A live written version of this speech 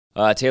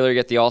Taylor, you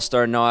get the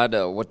All-Star nod.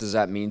 What does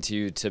that mean to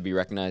you to be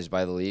recognized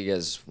by the league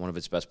as one of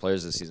its best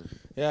players this season?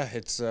 Yeah,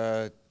 it's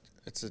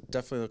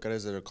definitely look at it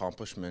as an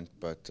accomplishment,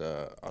 but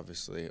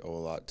obviously owe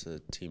a lot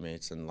to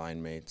teammates and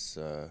line mates.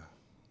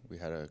 We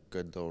had a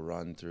good little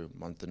run through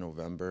month of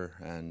November,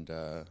 and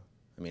I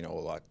mean owe a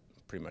lot,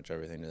 pretty much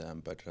everything to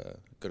them, but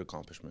good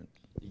accomplishment.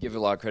 You give a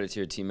lot of credit to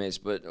your teammates,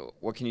 but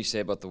what can you say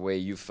about the way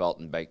you felt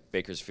in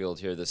Bakersfield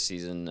here this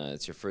season?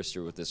 It's your first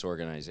year with this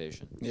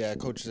organization. Yeah,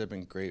 coaches have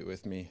been great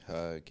with me.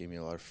 Gave me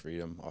a lot of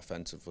freedom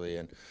offensively,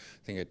 and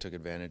I think I took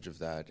advantage of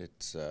that.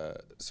 It's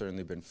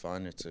certainly been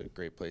fun. It's a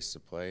great place to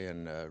play,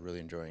 and really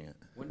enjoying it.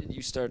 When did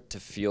you start to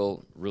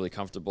feel really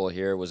comfortable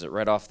here? Was it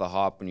right off the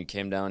hop when you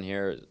came down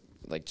here?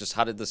 Like, just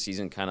how did the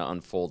season kind of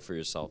unfold for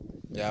yourself?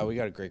 Yeah, we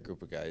got a great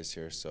group of guys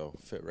here, so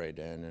fit right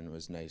in, and it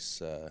was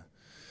nice.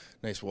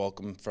 Nice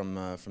welcome from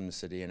the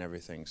city and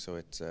everything. So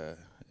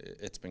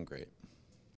it's been great.